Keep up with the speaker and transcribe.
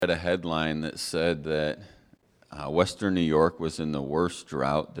Had a headline that said that Western New York was in the worst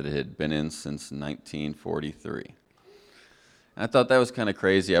drought that it had been in since 1943. And I thought that was kind of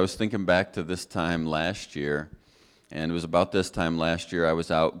crazy. I was thinking back to this time last year, and it was about this time last year I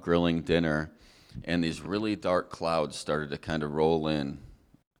was out grilling dinner, and these really dark clouds started to kind of roll in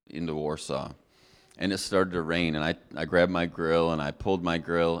into Warsaw. And it started to rain, and I grabbed my grill and I pulled my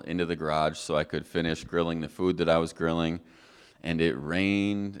grill into the garage so I could finish grilling the food that I was grilling. And it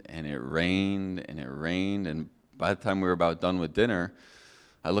rained and it rained and it rained, and by the time we were about done with dinner,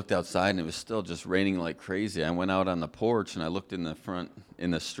 I looked outside and it was still just raining like crazy. I went out on the porch and I looked in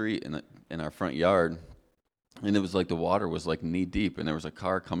the street in our front yard, and it was like the water was like knee deep, and there was a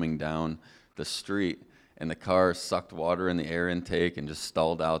car coming down the street, and the car sucked water in the air intake and just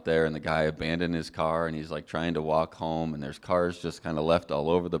stalled out there, and the guy abandoned his car and he's like trying to walk home, and there's cars just kind of left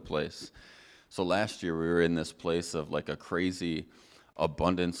all over the place. So last year we were in this place of like a crazy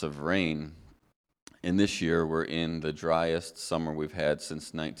abundance of rain, and this year we're in the driest summer we've had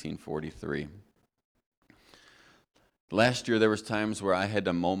since 1943. Last year there was times where I had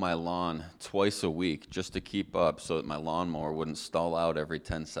to mow my lawn twice a week just to keep up so that my lawnmower wouldn't stall out every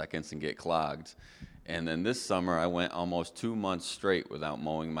 10 seconds and get clogged. And then this summer I went almost 2 months straight without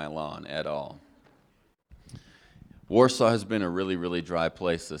mowing my lawn at all. Warsaw has been a really, really dry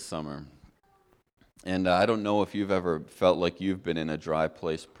place this summer. And I don't know if you've ever felt like you've been in a dry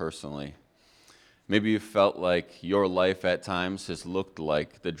place personally. Maybe you felt like your life at times has looked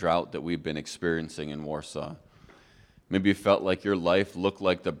like the drought that we've been experiencing in Warsaw. Maybe you felt like your life looked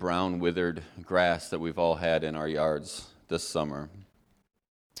like the brown, withered grass that we've all had in our yards this summer.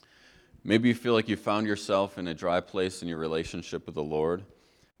 Maybe you feel like you found yourself in a dry place in your relationship with the Lord.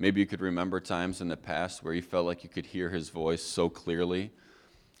 Maybe you could remember times in the past where you felt like you could hear His voice so clearly,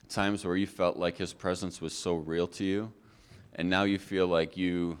 times where you felt like His presence was so real to you, and now you feel like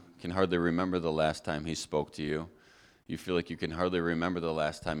you can hardly remember the last time He spoke to you. You feel like you can hardly remember the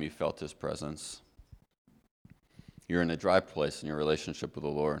last time you felt His presence. You're in a dry place in your relationship with the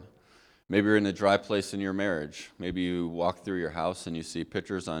Lord. Maybe you're in a dry place in your marriage. Maybe you walk through your house and you see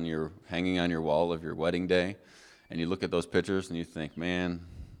pictures hanging on your wall of your wedding day, and you look at those pictures and you think, man,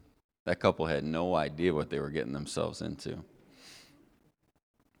 that couple had no idea what they were getting themselves into.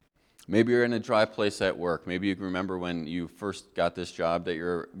 Maybe you're in a dry place at work. Maybe you remember when you first got this job that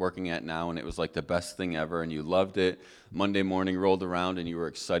you're working at now, and it was like the best thing ever, and you loved it. Monday morning rolled around and you were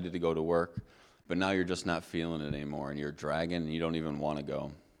excited to go to work, but now you're just not feeling it anymore, and you're dragging and you don't even want to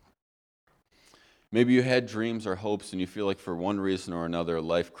go. Maybe you had dreams or hopes and you feel like for one reason or another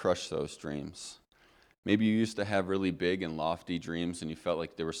life crushed those dreams. Maybe you used to have really big and lofty dreams and you felt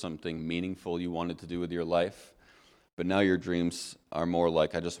like there was something meaningful you wanted to do with your life, but now your dreams are more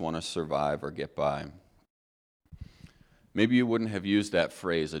like, I just want to survive or get by. Maybe you wouldn't have used that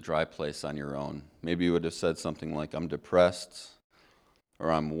phrase, a dry place, on your own. Maybe you would have said something like, I'm depressed,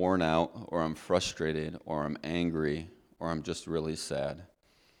 or I'm worn out, or I'm frustrated, or I'm angry, or I'm just really sad.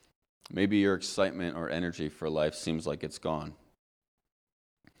 Maybe your excitement or energy for life seems like it's gone.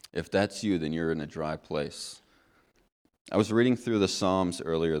 If that's you, then you're in a dry place. I was reading through the Psalms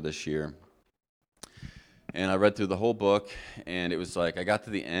earlier this year, and I read through the whole book, and it was like, I got to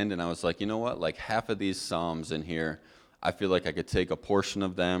the end, and I was like, you know what? Like half of these Psalms in here, I feel like I could take a portion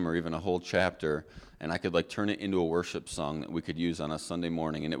of them or even a whole chapter, and I could like turn it into a worship song that we could use on a Sunday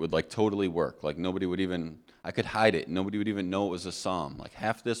morning, and it would like totally work. Like I could hide it. Nobody would even know it was a psalm. Like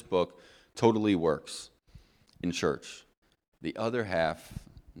half this book totally works in church. The other half,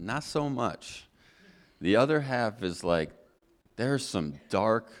 not so much. The other half is like, there's some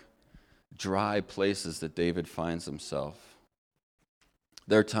dark, dry places that David finds himself.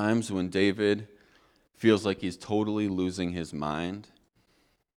 There are times when David feels like he's totally losing his mind.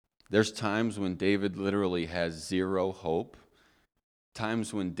 There's times when David literally has zero hope.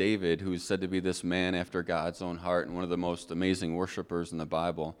 Times when David, who is said to be this man after God's own heart and one of the most amazing worshipers in the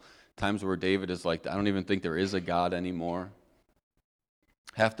Bible, times where David is like, I don't even think there is a God anymore.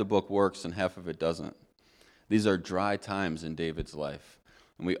 Half the book works and half of it doesn't. These are dry times in David's life,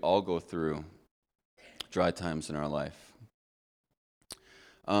 and we all go through dry times in our life.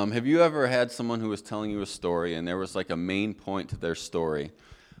 Have you ever had someone who was telling you a story and there was like a main point to their story,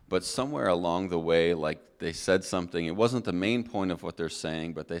 but somewhere along the way, like they said something, it wasn't the main point of what they're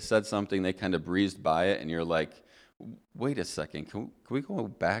saying, but they said something, they kind of breezed by it, and you're like, wait a second, can we go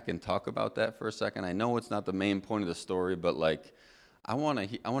back and talk about that for a second? I know it's not the main point of the story, but like, I want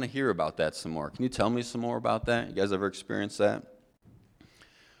to hear about that some more. Can you tell me some more about that? You guys ever experienced that?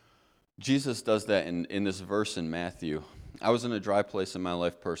 Jesus does that in this verse in Matthew. I was in a dry place in my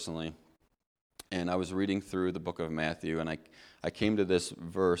life personally. And I was reading through the book of Matthew, and I came to this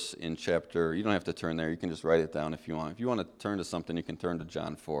verse in chapter, you don't have to turn there, you can just write it down if you want. If you want to turn to something, you can turn to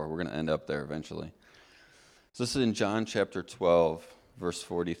John 4. We're going to end up there eventually. So this is in John chapter 12, verse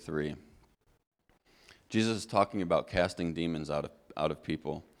 43. Jesus is talking about casting demons out of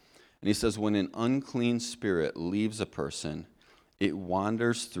people. And he says, when an unclean spirit leaves a person, it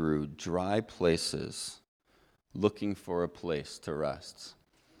wanders through dry places looking for a place to rest.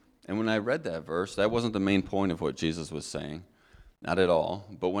 And when I read that verse, that wasn't the main point of what Jesus was saying. Not at all.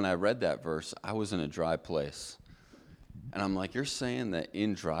 But when I read that verse, I was in a dry place. And I'm like, you're saying that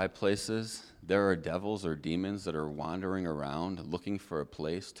in dry places, there are devils or demons that are wandering around looking for a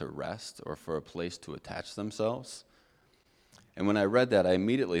place to rest or for a place to attach themselves? And when I read that, I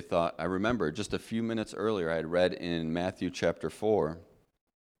immediately thought, I remember just a few minutes earlier, I had read in Matthew chapter 4,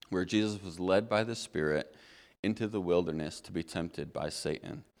 where Jesus was led by the Spirit into the wilderness to be tempted by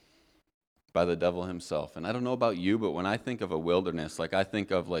Satan, by the devil himself. And I don't know about you, but when I think of a wilderness, like I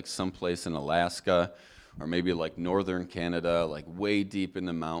think of like someplace in Alaska, or maybe like northern Canada, like way deep in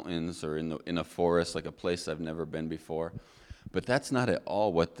the mountains or in a forest, like a place I've never been before. But that's not at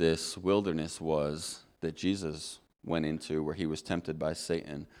all what this wilderness was that Jesus went into, where he was tempted by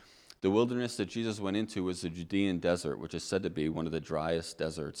Satan. The wilderness that Jesus went into was the Judean desert, which is said to be one of the driest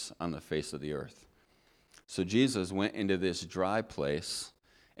deserts on the face of the earth. So Jesus went into this dry place,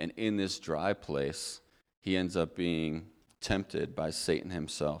 and in this dry place, he ends up being tempted by Satan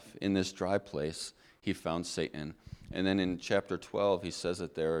himself. In this dry place, he found Satan. And then in chapter 12, he says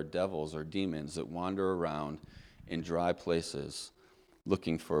that there are devils or demons that wander around in dry places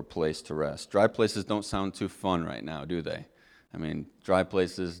looking for a place to rest. Dry places don't sound too fun right now, do they? I mean, dry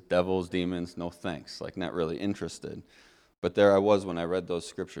places, devils, demons, no thanks. Like, not really interested. But there I was when I read those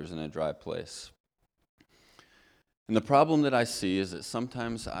scriptures in a dry place. And the problem that I see is that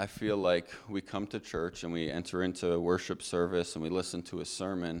sometimes I feel like we come to church and we enter into a worship service and we listen to a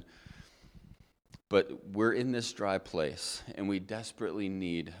sermon, but we're in this dry place and we desperately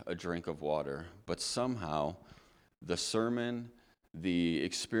need a drink of water. But somehow the sermon, the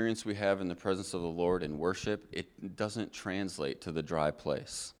experience we have in the presence of the Lord in worship, it doesn't translate to the dry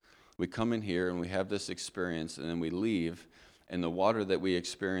place. We come in here and we have this experience and then we leave, and the water that we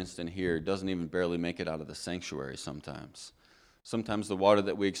experienced in here doesn't even barely make it out of the sanctuary sometimes. Sometimes the water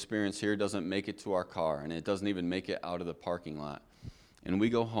that we experience here doesn't make it to our car, and it doesn't even make it out of the parking lot. And we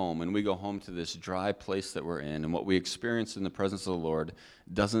go home to this dry place that we're in, and what we experience in the presence of the Lord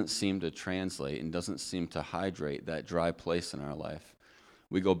doesn't seem to translate and doesn't seem to hydrate that dry place in our life.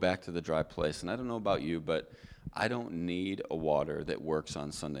 We go back to the dry place, and I don't know about you, but I don't need a water that works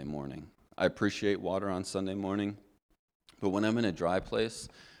on Sunday morning. I appreciate water on Sunday morning, but when I'm in a dry place,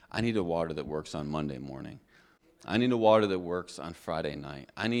 I need a water that works on Monday morning. I need a water that works on Friday night.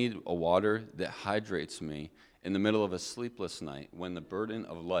 I need a water that hydrates me in the middle of a sleepless night when the burden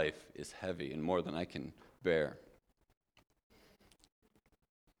of life is heavy and more than I can bear.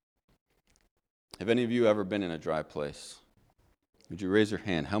 Have any of you ever been in a dry place? Would you raise your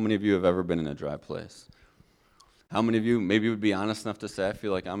hand? How many of you have ever been in a dry place? How many of you maybe would be honest enough to say, I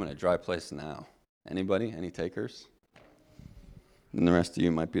feel like I'm in a dry place now? Anybody? Any takers? And the rest of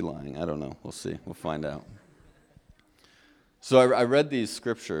you might be lying. I don't know. We'll see. We'll find out. So I read these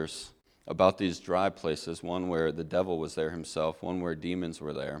scriptures about these dry places, one where the devil was there himself, one where demons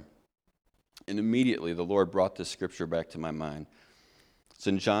were there. And immediately the Lord brought this scripture back to my mind. It's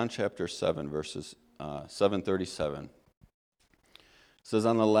in John chapter 7, verses 7:37. It says,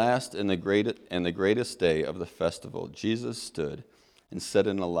 on the last and the greatest day of the festival, Jesus stood and said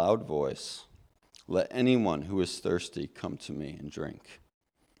in a loud voice, let anyone who is thirsty come to me and drink.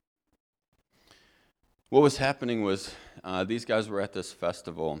 What was happening was these guys were at this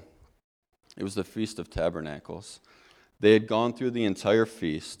festival. It was the Feast of Tabernacles. They had gone through the entire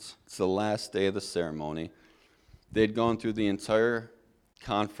feast. It's the last day of the ceremony. They had gone through the entire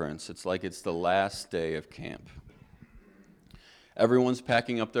conference. It's like it's the last day of camp. Everyone's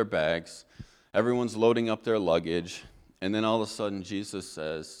packing up their bags. Everyone's loading up their luggage. And then all of a sudden, Jesus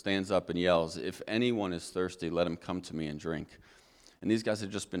stands up and yells, if anyone is thirsty, let him come to me and drink. And these guys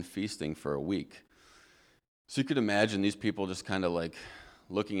had just been feasting for a week. So you could imagine these people just kind of like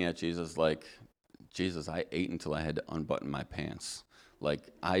looking at Jesus like, Jesus, I ate until I had to unbutton my pants. Like,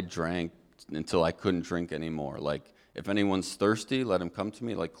 I drank until I couldn't drink anymore. Like, if anyone's thirsty, let him come to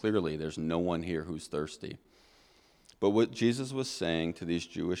me. Like, clearly, there's no one here who's thirsty. But what Jesus was saying to these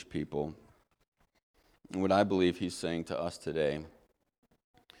Jewish people, and what I believe he's saying to us today,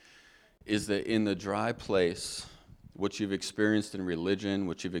 is that in the dry place, what you've experienced in religion,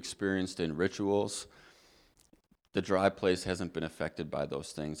 what you've experienced in rituals, The dry place hasn't been affected by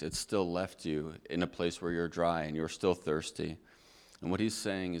those things. It's still left you in a place where you're dry and you're still thirsty. And what he's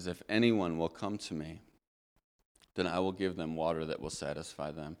saying is, if anyone will come to me, then I will give them water that will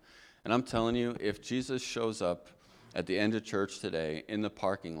satisfy them. And I'm telling you, if Jesus shows up at the end of church today in the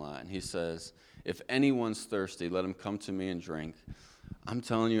parking lot and he says, if anyone's thirsty, let him come to me and drink, I'm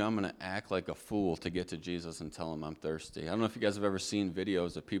telling you, I'm going to act like a fool to get to Jesus and tell him I'm thirsty. I don't know if you guys have ever seen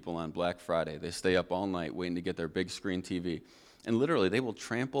videos of people on Black Friday. They stay up all night waiting to get their big screen TV. And literally, they will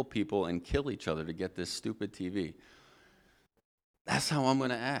trample people and kill each other to get this stupid TV. That's how I'm going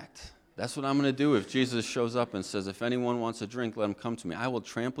to act. That's what I'm going to do if Jesus shows up and says, if anyone wants a drink, let him come to me. I will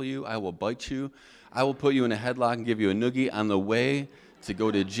trample you. I will bite you. I will put you in a headlock and give you a noogie on the way to go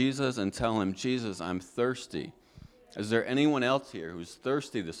to Jesus and tell him, Jesus, I'm thirsty. Is there anyone else here who's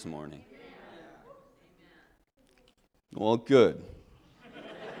thirsty this morning? Well, good.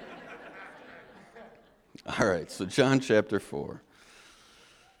 All right, so John chapter 4.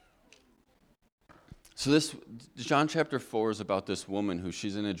 So John chapter 4 is about this woman who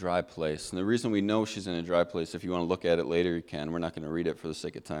she's in a dry place. And the reason we know she's in a dry place, if you want to look at it later, you can. We're not going to read it for the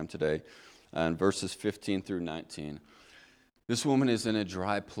sake of time today. In verses 15 through 19. This woman is in a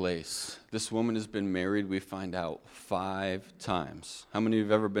dry place. This woman has been married, we find out, 5 times. How many of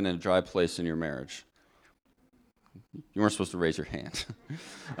you have ever been in a dry place in your marriage? You weren't supposed to raise your hand.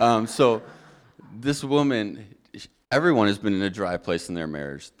 So this woman, everyone has been in a dry place in their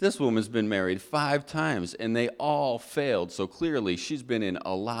marriage. This woman's been married 5 times, and they all failed. So clearly, she's been in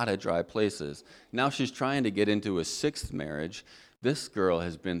a lot of dry places. Now she's trying to get into a 6th marriage. This girl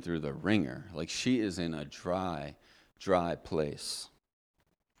has been through the ringer. Like, she is in a dry place.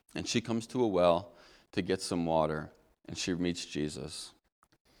 And she comes to a well to get some water, and she meets Jesus.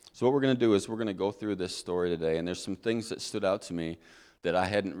 So what we're going to do is we're going to go through this story today, and there's some things that stood out to me that I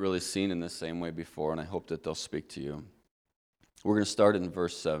hadn't really seen in the same way before, and I hope that they'll speak to you. We're going to start in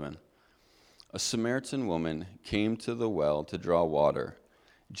verse 7. A Samaritan woman came to the well to draw water.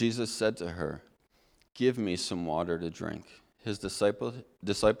 Jesus said to her, "Give me some water to drink." His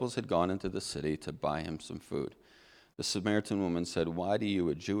disciples had gone into the city to buy him some food. The Samaritan woman said, "Why do you,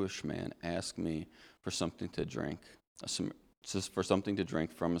 a Jewish man, ask me for something to drink? For something to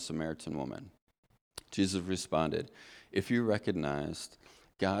drink from a Samaritan woman?" Jesus responded, "If you recognized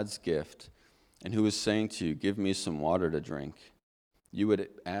God's gift and who is saying to you, 'Give me some water to drink,' you would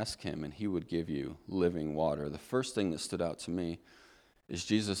ask him and he would give you living water." The first thing that stood out to me is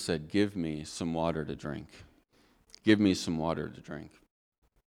Jesus said, "Give me some water to drink. Give me some water to drink."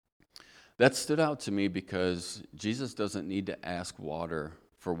 That stood out to me because Jesus doesn't need to ask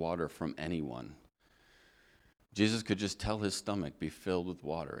for water from anyone. Jesus could just tell his stomach, "Be filled with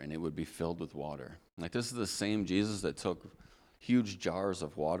water," and it would be filled with water. Like, this is the same Jesus that took huge jars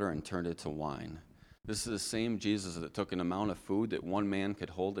of water and turned it to wine. This is the same Jesus that took an amount of food that one man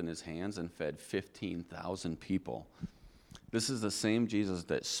could hold in his hands and fed 15,000 people. This is the same Jesus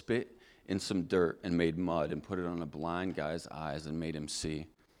that spit in some dirt and made mud and put it on a blind guy's eyes and made him see.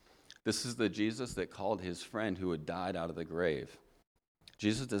 This is the Jesus that called his friend who had died out of the grave.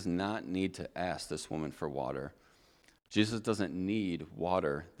 Jesus does not need to ask this woman for water. Jesus doesn't need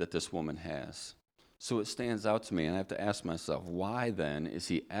water that this woman has. So it stands out to me, and I have to ask myself, why then is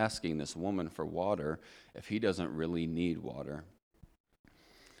he asking this woman for water if he doesn't really need water?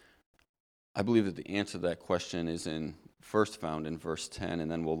 I believe that the answer to that question is first found in verse 10, and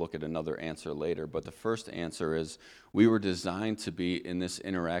then we'll look at another answer later. But the first answer is we were designed to be in this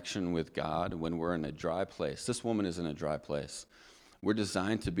interaction with God when we're in a dry place. This woman is in a dry place. We're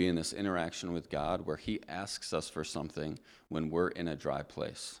designed to be in this interaction with God where he asks us for something when we're in a dry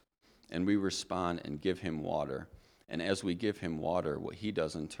place. And we respond and give him water. And as we give him water, what he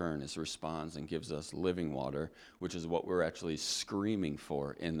does in turn is responds and gives us living water, which is what we're actually screaming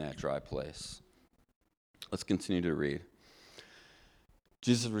for in that dry place. Let's continue to read.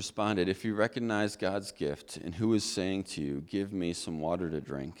 Jesus responded, "If you recognize God's gift and who is saying to you, 'Give me some water to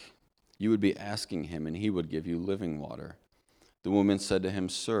drink,' you would be asking him and he would give you living water." The woman said to him,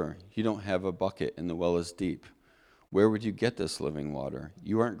 "Sir, you don't have a bucket and the well is deep. Where would you get this living water?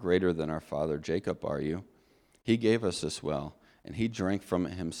 You aren't greater than our father Jacob, are you? He gave us this well, and he drank from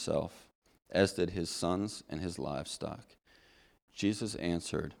it himself, as did his sons and his livestock." Jesus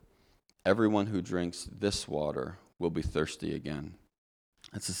answered, "Everyone who drinks this water will be thirsty again."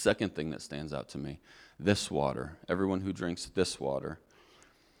 That's the second thing that stands out to me. This water. Everyone who drinks this water.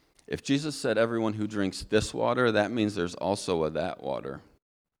 If Jesus said everyone who drinks this water, that means there's also a that water.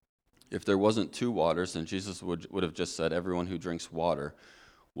 If there wasn't 2 waters, then Jesus would have just said everyone who drinks water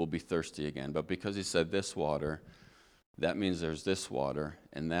will be thirsty again. But because he said this water, that means there's this water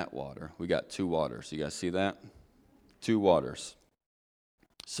and that water. We got 2 waters. You guys see that? two waters.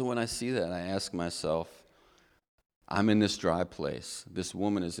 So when I see that, I ask myself, I'm in this dry place. This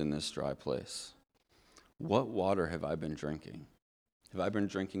woman is in this dry place. What water have I been drinking? Have I been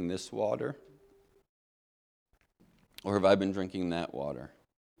drinking this water? Or have I been drinking that water?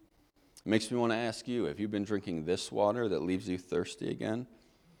 It makes me want to ask you, have you been drinking this water that leaves you thirsty again?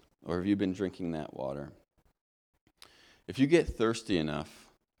 Or have you been drinking that water? If you get thirsty enough,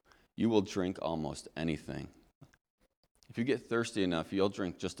 you will drink almost anything. If you get thirsty enough, you'll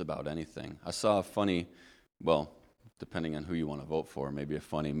drink just about anything. I saw a funny, depending on who you want to vote for, maybe a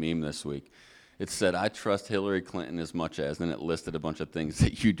funny meme this week. It said, I trust Hillary Clinton as much as, and it listed a bunch of things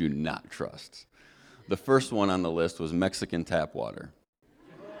that you do not trust. The first one on the list was Mexican tap water.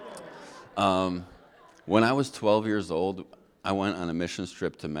 When I was 12 years old, I went on a missions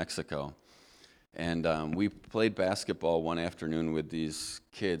trip to Mexico. And we played basketball one afternoon with these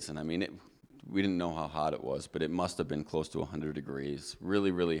kids. And we didn't know how hot it was, but it must have been close to 100 degrees.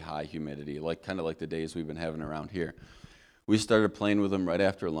 Really, really high humidity, kind of like the days we've been having around here. We started playing with them right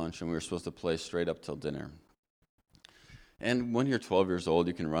after lunch, and we were supposed to play straight up till dinner. And when you're 12 years old,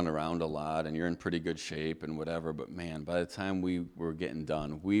 you can run around a lot, and you're in pretty good shape and whatever. But man, by the time we were getting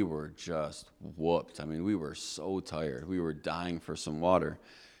done, we were just whooped. We were so tired. We were dying for some water.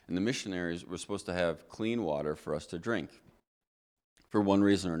 And the missionaries were supposed to have clean water for us to drink. For one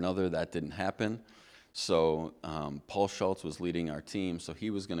reason or another, that didn't happen. So Paul Schultz was leading our team, so he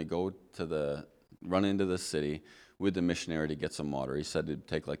was going to go run into the city with the missionary to get some water. He said it'd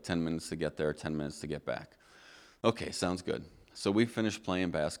take like 10 minutes to get there, 10 minutes to get back. Okay, sounds good. So we finished playing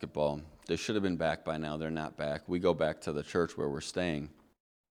basketball. They should have been back by now. They're not back. We go back to the church where we're staying.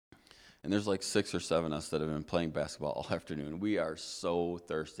 And there's like 6 or 7 of us that have been playing basketball all afternoon. We are so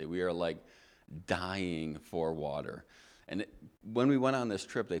thirsty. We are like dying for water. And when we went on this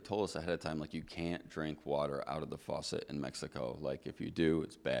trip, they told us ahead of time, you can't drink water out of the faucet in Mexico. If you do,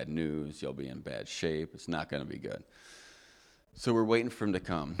 it's bad news. You'll be in bad shape. It's not going to be good. So we're waiting for him to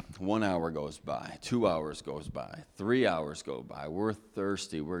come. 1 hour goes by. 2 hours goes by. 3 hours go by. We're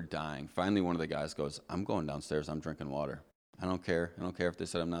thirsty. We're dying. Finally, one of the guys goes, I'm going downstairs. I'm drinking water. I don't care. I don't care if they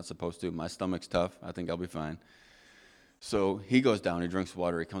said I'm not supposed to. My stomach's tough. I think I'll be fine. So he goes down. He drinks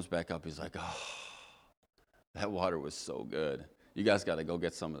water. He comes back up. He's like, oh, that water was so good. You guys got to go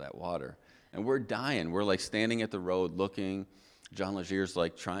get some of that water. And we're dying. We're standing at the road looking. John Legier's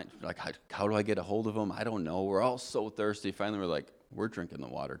trying, how do I get a hold of him? I don't know. We're all so thirsty. Finally, we're drinking the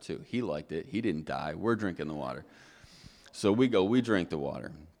water too. He liked it. He didn't die. We're drinking the water. So we drink the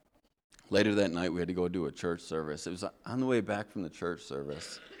water. Later that night, we had to go do a church service. It was on the way back from the church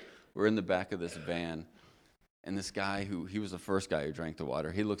service. We're in the back of this van, and this guy he was the first guy who drank the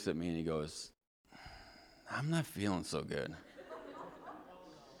water, he looks at me and he goes, I'm not feeling so good.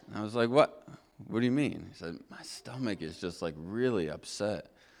 And I was like, what? What do you mean? He said, my stomach is just really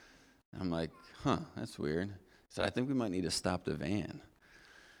upset. And I'm like, that's weird. He said, I think we might need to stop the van.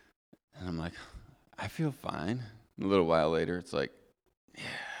 And I'm like, I feel fine. And a little while later, it's like, yeah,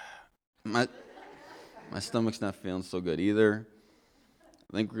 my stomach's not feeling so good either.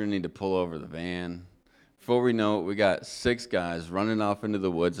 I think we're going to need to pull over the van. Before we know it, we got 6 guys running off into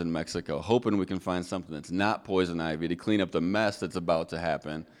the woods in Mexico, hoping we can find something that's not poison ivy to clean up the mess that's about to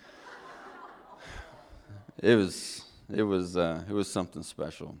happen. It was something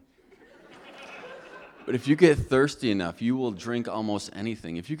special. But if you get thirsty enough, you will drink almost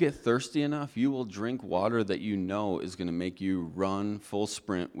anything. If you get thirsty enough, you will drink water that you know is going to make you run full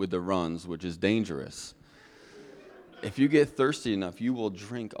sprint with the runs, which is dangerous. If you get thirsty enough, you will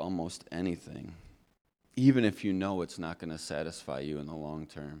drink almost anything, even if you know it's not going to satisfy you in the long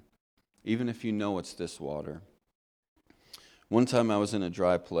term, even if you know it's this water. One time I was in a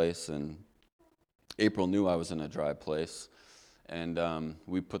dry place, and April knew I was in a dry place. And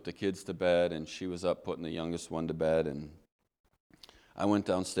we put the kids to bed, and she was up putting the youngest one to bed. And I went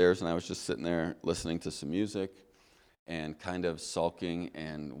downstairs, and I was just sitting there listening to some music and kind of sulking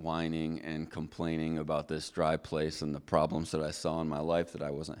and whining and complaining about this dry place and the problems that I saw in my life that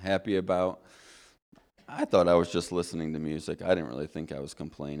I wasn't happy about. I thought I was just listening to music. I didn't really think I was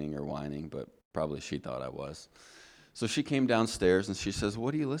complaining or whining, but probably she thought I was. So she came downstairs, and she says,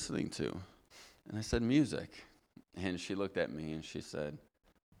 "What are you listening to?" And I said, "Music." And she looked at me and she said,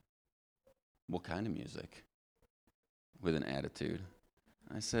 "What kind of music?" With an attitude.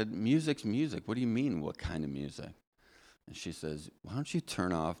 I said, "Music's music. What do you mean, what kind of music?" And she says, "Why don't you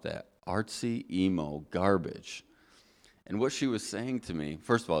turn off that artsy, emo garbage?" And what she was saying to me,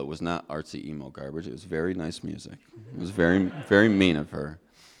 first of all, it was not artsy, emo garbage. It was very nice music. It was very, very mean of her.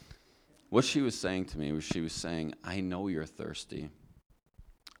 What she was saying to me was she was saying, "I know you're thirsty.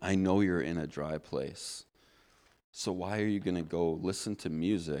 I know you're in a dry place. So why are you going to go listen to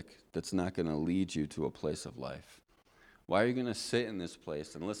music that's not going to lead you to a place of life? Why are you going to sit in this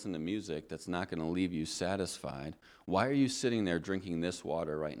place and listen to music that's not going to leave you satisfied? Why are you sitting there drinking this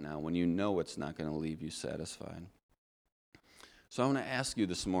water right now when you know it's not going to leave you satisfied? So I want to ask you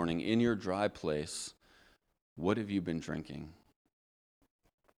this morning, in your dry place, what have you been drinking?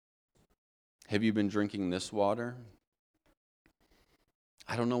 Have you been drinking this water?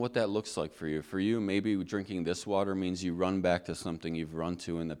 I don't know what that looks like for you. For you, maybe drinking this water means you run back to something you've run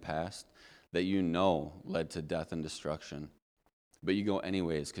to in the past that you know led to death and destruction. But you go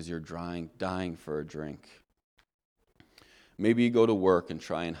anyways because you're dying for a drink. Maybe you go to work and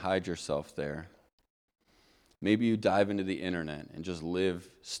try and hide yourself there. Maybe you dive into the internet and just live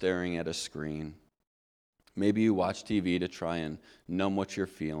staring at a screen. Maybe you watch TV to try and numb what you're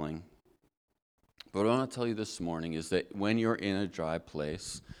feeling. But what I want to tell you this morning is that when you're in a dry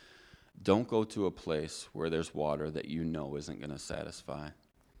place, don't go to a place where there's water that you know isn't going to satisfy.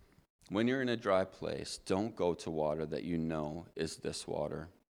 When you're in a dry place, don't go to water that you know is this water.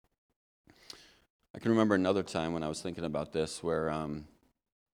 I can remember another time when I was thinking about this where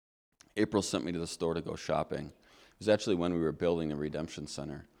April sent me to the store to go shopping. It was actually when we were building the Redemption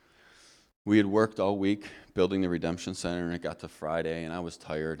Center. We had worked all week building the Redemption Center, and it got to Friday, and I was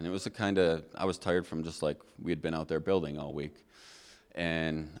tired. And it was I was tired from just like we had been out there building all week.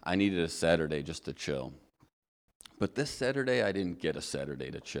 And I needed a Saturday just to chill. But this Saturday, I didn't get a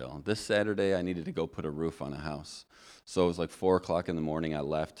Saturday to chill. This Saturday, I needed to go put a roof on a house. So it was like 4 o'clock in the morning. I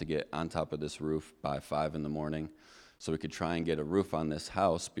left to get on top of this roof by 5 in the morning so we could try and get a roof on this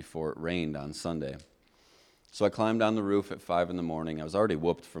house before it rained on Sunday. So I climbed on the roof at 5 in the morning. I was already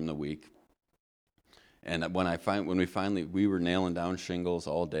whooped from the week. And we were nailing down shingles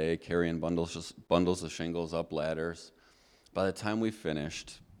all day, carrying bundles of shingles up ladders. By the time we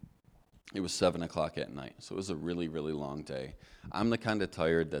finished, it was 7 o'clock at night. So it was a really, really long day. I'm the kind of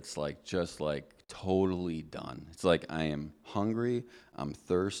tired that's just totally done. It's like I am hungry, I'm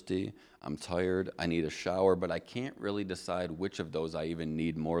thirsty, I'm tired, I need a shower, but I can't really decide which of those I even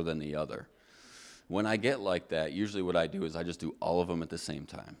need more than the other. When I get like that, usually what I do is I just do all of them at the same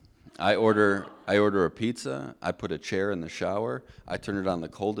time. I order a pizza, I put a chair in the shower, I turn it on the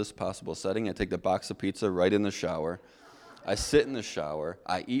coldest possible setting, I take the box of pizza right in the shower, I sit in the shower,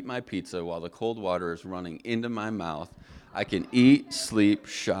 I eat my pizza while the cold water is running into my mouth. I can eat, sleep,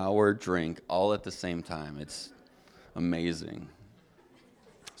 shower, drink, all at the same time. It's amazing.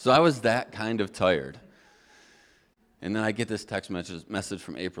 So I was that kind of tired. And then I get this text message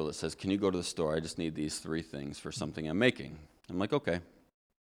from April that says, "Can you go to the store? I just need these 3 things for something I'm making." I'm like, okay.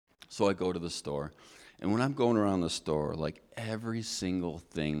 So I go to the store, and when I'm going around the store, every single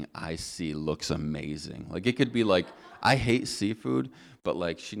thing I see looks amazing. It could be I hate seafood,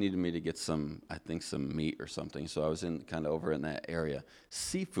 but she needed me to get some meat or something, so I was kind of over in that area.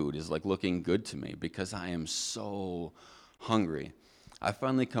 Seafood is looking good to me because I am so hungry. I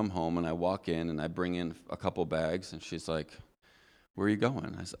finally come home, and I walk in, and I bring in a couple bags, and she's like, "Where are you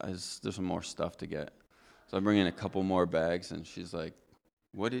going?" There's some more stuff to get. So I bring in a couple more bags, and she's like,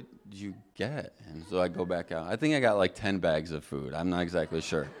 "What did you get?" And so I go back out. I think I got 10 bags of food. I'm not exactly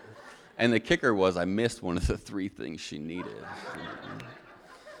sure. And the kicker was I missed one of the 3 things she needed.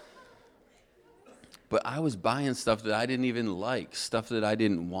 But I was buying stuff that I didn't even like, stuff that I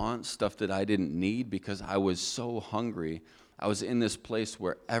didn't want, stuff that I didn't need because I was so hungry. I was in this place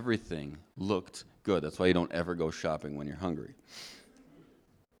where everything looked good. That's why you don't ever go shopping when you're hungry.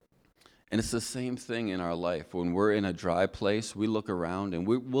 And it's the same thing in our life. When we're in a dry place, we look around and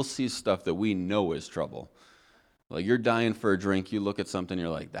we'll see stuff that we know is trouble. You're dying for a drink, you look at something, you're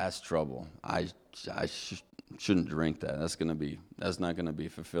like, "That's trouble. I shouldn't drink that. That's not going to be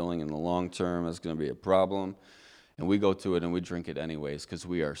fulfilling in the long term. That's going to be a problem." And we go to it and we drink it anyways because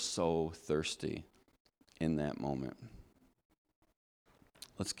we are so thirsty in that moment.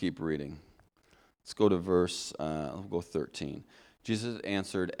 Let's keep reading. Let's go to verse 13. Jesus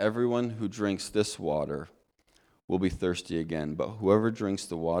answered, "Everyone who drinks this water will be thirsty again, but whoever drinks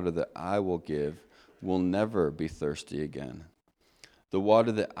the water that I will give will never be thirsty again. The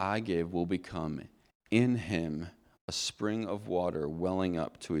water that I give will become in him a spring of water welling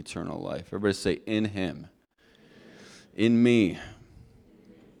up to eternal life." Everybody say, "In him." In me.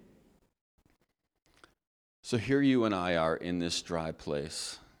 So here you and I are in this dry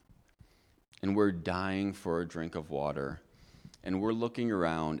place, and we're dying for a drink of water. And we're looking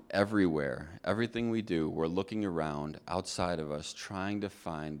around everywhere. Everything we do, we're looking around outside of us, trying to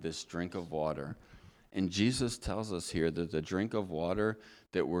find this drink of water. And Jesus tells us here that the drink of water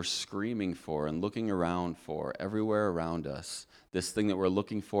that we're screaming for and looking around for everywhere around us, this thing that we're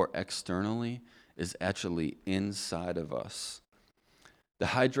looking for externally, is actually inside of us. The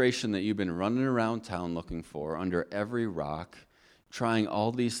hydration that you've been running around town looking for under every rock, trying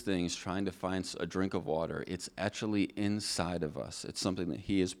all these things, trying to find a drink of water, it's actually inside of us. It's something that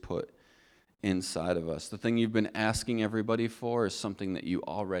He has put inside of us. The thing you've been asking everybody for is something that you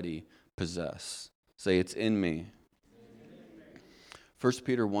already possess. Say, it's in me. 1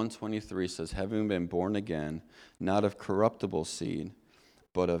 Peter 1:23 says, having been born again, not of corruptible seed,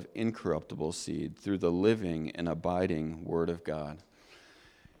 but of incorruptible seed, through the living and abiding Word of God.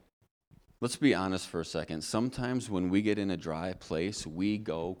 Let's be honest for a second. Sometimes when we get in a dry place, we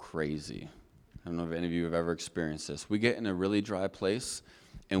go crazy. I don't know if any of you have ever experienced this. We get in a really dry place,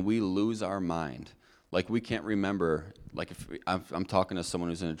 and we lose our mind. Like, we can't remember, like, if I'm talking to someone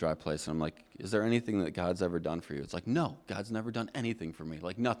who's in a dry place, and I'm like, is there anything that God's ever done for you? It's like, no, God's never done anything for me.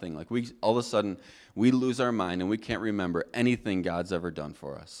 Like, nothing. Like, all of a sudden, we lose our mind, and we can't remember anything God's ever done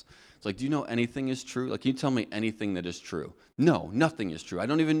for us. It's like, do you know anything is true? Like, can you tell me anything that is true? No, nothing is true. I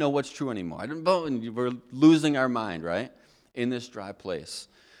don't even know what's true anymore. We're losing our mind, right? In this dry place.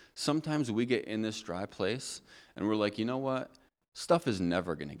 Sometimes we get in this dry place, and we're like, you know what? Stuff is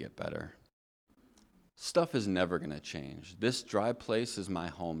never going to get better. Stuff is never going to change. This dry place is my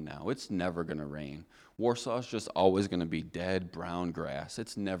home now. It's never going to rain. Warsaw's just always going to be dead, brown grass.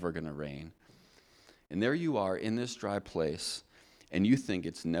 It's never going to rain. And there you are in this dry place, and you think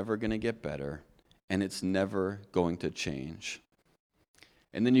it's never going to get better, and it's never going to change.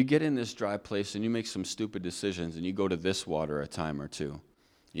 And then you get in this dry place, and you make some stupid decisions, and you go to this water a time or two.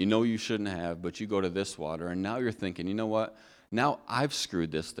 You know you shouldn't have, but you go to this water, and now you're thinking, you know what? Now I've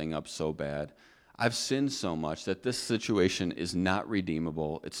screwed this thing up so bad. I've sinned so much that this situation is not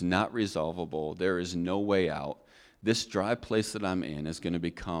redeemable. It's not resolvable. There is no way out. This dry place that I'm in is going to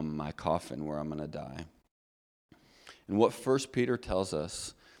become my coffin where I'm going to die. And what 1 Peter tells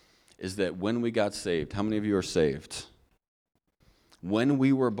us is that when we got saved, how many of you are saved? When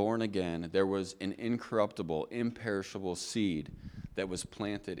we were born again, there was an incorruptible, imperishable seed that was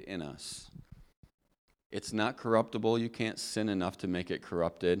planted in us. It's not corruptible. You can't sin enough to make it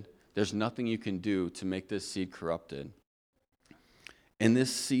corrupted. There's nothing you can do to make this seed corrupted. And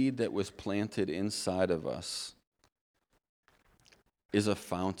this seed that was planted inside of us is a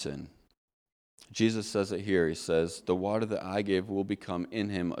fountain. Jesus says it here. He says, the water that I gave will become in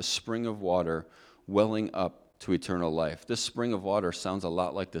him a spring of water welling up to eternal life. This spring of water sounds a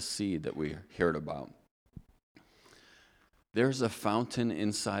lot like the seed that we heard about. There's a fountain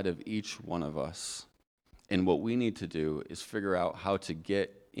inside of each one of us. And what we need to do is figure out how to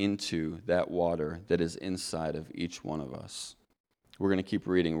get into that water that is inside of each one of us. We're going to keep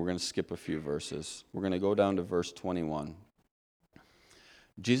reading. We're going to skip a few verses. We're going to go down to verse 21.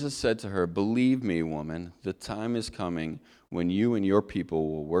 Jesus said to her, believe me, woman, the time is coming when you and your people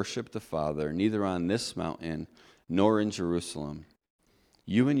will worship the Father, neither on this mountain nor in Jerusalem.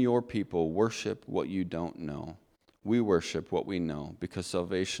 You and your people worship what you don't know. We worship what we know, because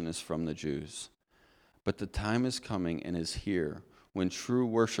salvation is from the Jews. But the time is coming and is here when true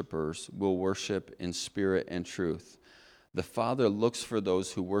worshipers will worship in spirit and truth. The Father looks for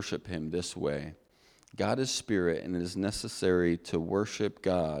those who worship him this way. God is spirit, and it is necessary to worship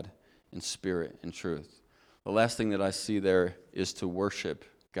God in spirit and truth. The last thing that I see there is to worship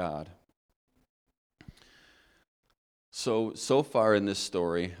God. So far in this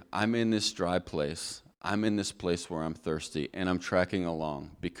story, I'm in this dry place. I'm in this place where I'm thirsty, and I'm tracking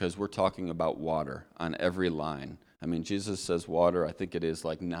along because we're talking about water on every line. I mean, Jesus says water, I think it is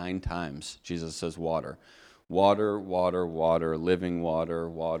like 9 times Jesus says water. Water, water, water, living water,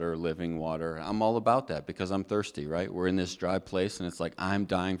 water, living water. I'm all about that because I'm thirsty, right? We're in this dry place, and it's like I'm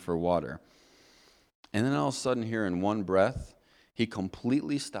dying for water. And then all of a sudden here in one breath, he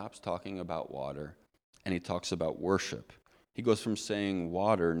completely stops talking about water, and he talks about worship. He goes from saying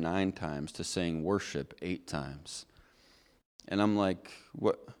water 9 times to saying worship 8 times. And I'm like,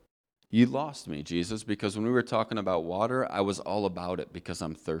 what? You lost me, Jesus, because when we were talking about water, I was all about it because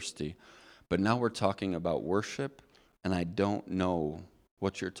I'm thirsty. But now we're talking about worship, and I don't know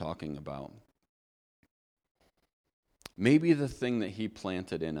what you're talking about. Maybe the thing that he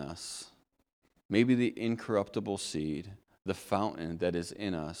planted in us, maybe the incorruptible seed, the fountain that is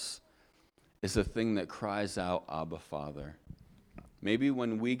in us, is the thing that cries out, Abba, Father. Maybe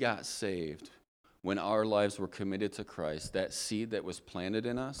when we got saved, when our lives were committed to Christ, that seed that was planted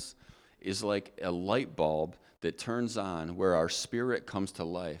in us is like a light bulb that turns on where our spirit comes to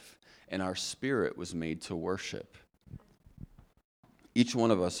life, and our spirit was made to worship. Each one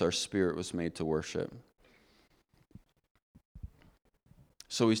of us, our spirit was made to worship.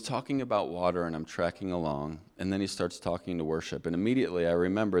 So he's talking about water, and I'm tracking along, and then he starts talking to worship. And immediately I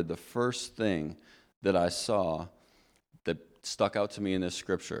remembered the first thing that I saw that stuck out to me in this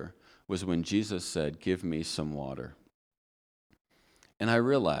scripture was when Jesus said, "Give me some water." And I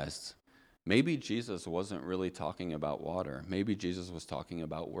realized maybe Jesus wasn't really talking about water. Maybe Jesus was talking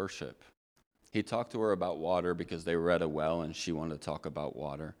about worship. He talked to her about water because they were at a well and she wanted to talk about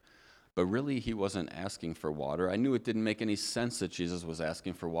water. But really, he wasn't asking for water. I knew it didn't make any sense that Jesus was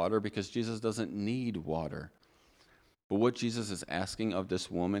asking for water because Jesus doesn't need water. But what Jesus is asking of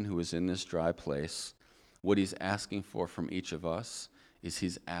this woman who is in this dry place, what he's asking for from each of us, is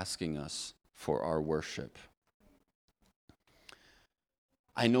he's asking us for our worship.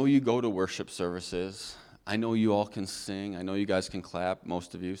 I know you go to worship services. I know you all can sing. I know you guys can clap.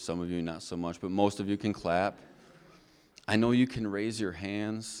 Most of you, some of you not so much, but most of you can clap. I know you can raise your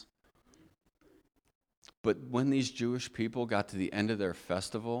hands. But when these Jewish people got to the end of their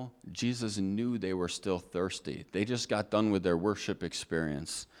festival, Jesus knew they were still thirsty. They just got done with their worship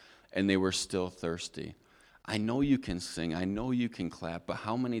experience, and they were still thirsty. I know you can sing. I know you can clap, but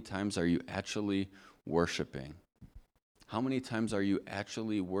how many times are you actually worshiping? How many times are you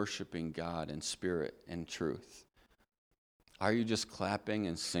actually worshiping God in spirit and truth? Are you just clapping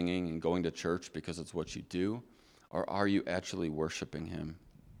and singing and going to church because it's what you do? Or are you actually worshiping Him?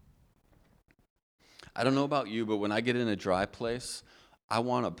 I don't know about you, but when I get in a dry place, I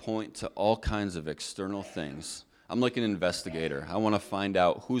want to point to all kinds of external things. I'm like an investigator. I want to find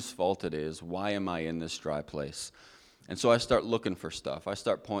out whose fault it is. Why am I in this dry place? And so I start looking for stuff. I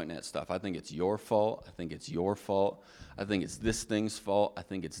start pointing at stuff. I think it's your fault. I think it's your fault. I think it's this thing's fault. I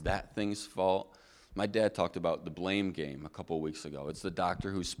think it's that thing's fault. My dad talked about the blame game a couple of weeks ago. It's the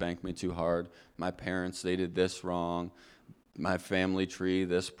doctor who spanked me too hard. My parents, they did this wrong. My family tree,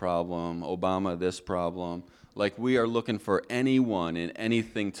 this problem. Obama, this problem. Like we are looking for anyone and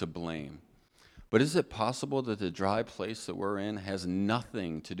anything to blame. But is it possible that the dry place that we're in has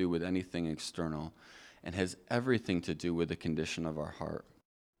nothing to do with anything external and has everything to do with the condition of our heart?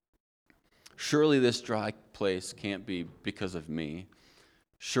 Surely this dry place can't be because of me.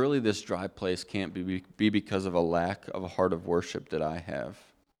 Surely this dry place can't be because of a lack of a heart of worship that I have.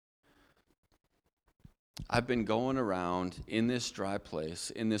 I've been going around in this dry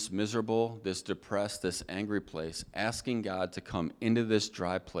place, in this miserable, this depressed, this angry place, asking God to come into this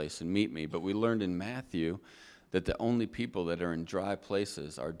dry place and meet me. But we learned in Matthew that the only people that are in dry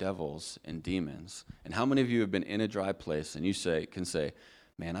places are devils and demons. And how many of you have been in a dry place and you can say,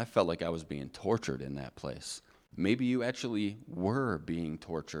 man, I felt like I was being tortured in that place. Maybe you actually were being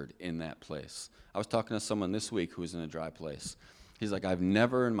tortured in that place. I was talking to someone this week who was in a dry place. He's like, I've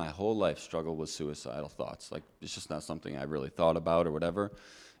never in my whole life struggled with suicidal thoughts. Like, it's just not something I really thought about or whatever.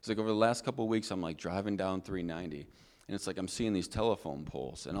 He's like, over the last couple of weeks, I'm like driving down 390, and it's like I'm seeing these telephone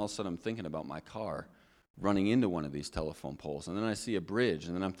poles, and all of a sudden I'm thinking about my car running into one of these telephone poles, and then I see a bridge,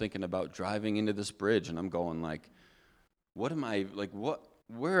 and then I'm thinking about driving into this bridge, and I'm going like,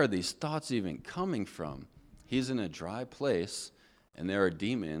 where are these thoughts even coming from? He's in a dry place, and there are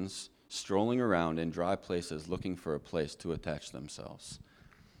demons strolling around in dry places looking for a place to attach themselves.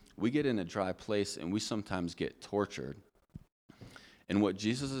 We get in a dry place and we sometimes get tortured. And what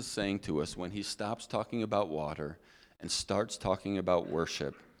Jesus is saying to us when he stops talking about water and starts talking about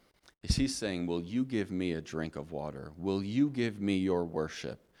worship is he's saying, will you give me a drink of water? Will you give me your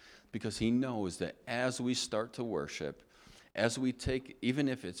worship? Because he knows that as we start to worship, as we take, even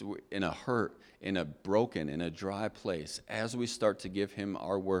if it's in a hurt, in a broken, in a dry place, as we start to give him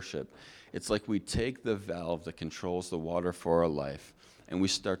our worship, it's like we take the valve that controls the water for our life and we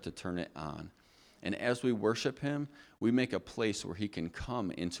start to turn it on. And as we worship him, we make a place where he can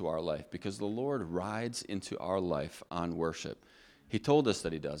come into our life because the Lord rides into our life on worship. He told us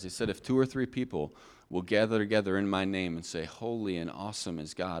that he does. He said, if 2 or 3 people will gather together in my name and say, holy and awesome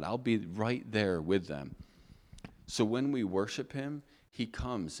is God, I'll be right there with them. So when we worship him, he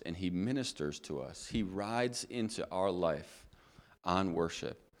comes and he ministers to us. He rides into our life on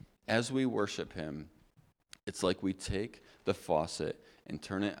worship. As we worship him, it's like we take the faucet and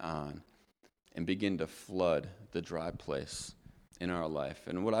turn it on and begin to flood the dry place in our life.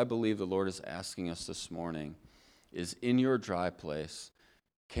 And what I believe the Lord is asking us this morning is, in your dry place,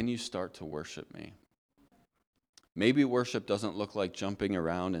 can you start to worship me? Maybe worship doesn't look like jumping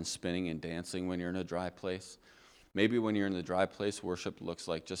around and spinning and dancing when you're in a dry place. Maybe when you're in the dry place, worship looks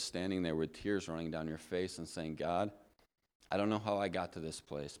like just standing there with tears running down your face and saying, God, I don't know how I got to this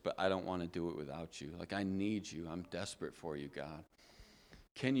place, but I don't want to do it without you. Like, I need you. I'm desperate for you, God.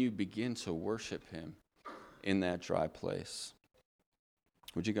 Can you begin to worship him in that dry place?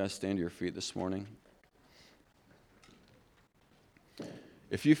 Would you guys stand to your feet this morning?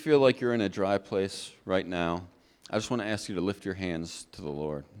 If you feel like you're in a dry place right now, I just want to ask you to lift your hands to the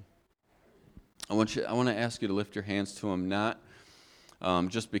Lord. I want to ask you to lift your hands to Him, not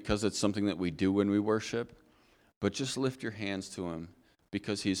just because it's something that we do when we worship, but just lift your hands to Him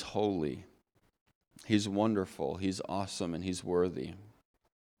because He's holy, He's wonderful, He's awesome, and He's worthy.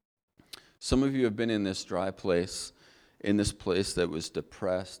 Some of you have been in this dry place, in this place that was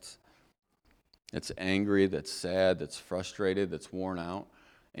depressed, that's angry, that's sad, that's frustrated, that's worn out,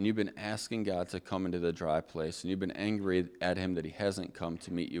 and you've been asking God to come into the dry place, and you've been angry at Him that He hasn't come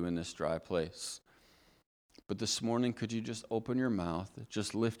to meet you in this dry place. But this morning, could you just open your mouth,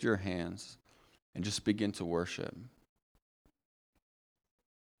 just lift your hands, and just begin to worship?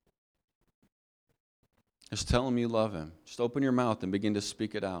 Just tell Him you love Him. Just open your mouth and begin to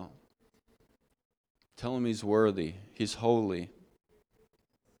speak it out. Tell Him He's worthy. He's holy.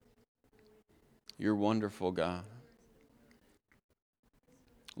 You're wonderful, God.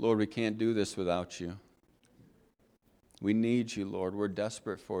 Lord, we can't do this without you. We need you, Lord. We're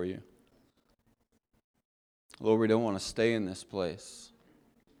desperate for you. Lord, we don't want to stay in this place.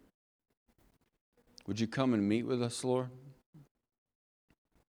 Would you come and meet with us, Lord?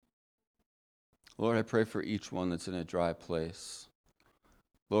 Lord, I pray for each one that's in a dry place.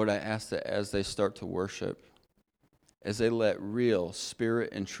 Lord, I ask that as they start to worship, as they let real spirit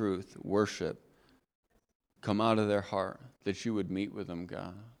and truth worship come out of their heart, that you would meet with them,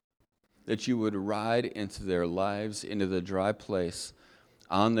 God. That you would ride into their lives, into the dry place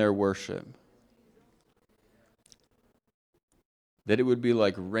on their worship. That it would be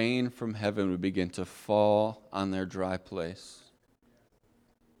like rain from heaven would begin to fall on their dry place.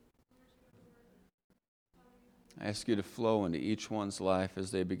 I ask you to flow into each one's life as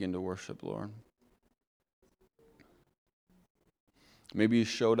they begin to worship, Lord. Maybe you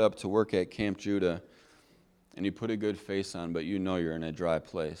showed up to work at Camp Judah and you put a good face on, but you know you're in a dry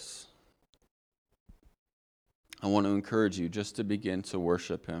place. I want to encourage you just to begin to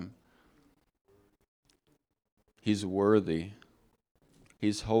worship Him. He's worthy.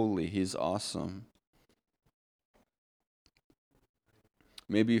 He's holy. He's awesome.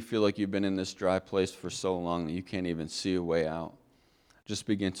 Maybe you feel like you've been in this dry place for so long that you can't even see a way out. Just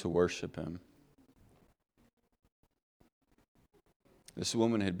begin to worship Him. This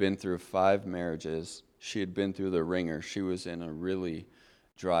woman had been through 5 marriages. She had been through the ringer. She was in a really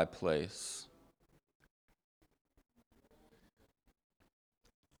dry place.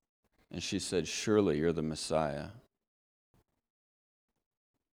 And she said, "Surely you're the Messiah."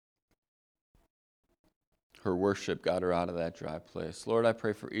 Her worship got her out of that dry place. Lord, I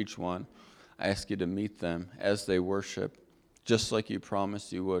pray for each one. I ask you to meet them as they worship, just like you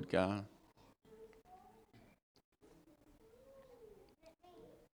promised you would, God.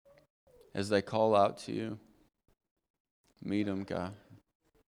 As they call out to you, meet them, God.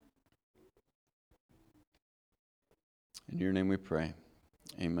 In your name we pray.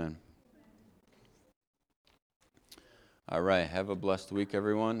 Amen. All right, have a blessed week,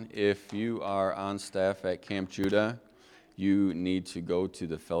 everyone. If you are on staff at Camp Judah, you need to go to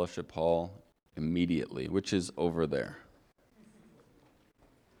the fellowship hall immediately, which is over there.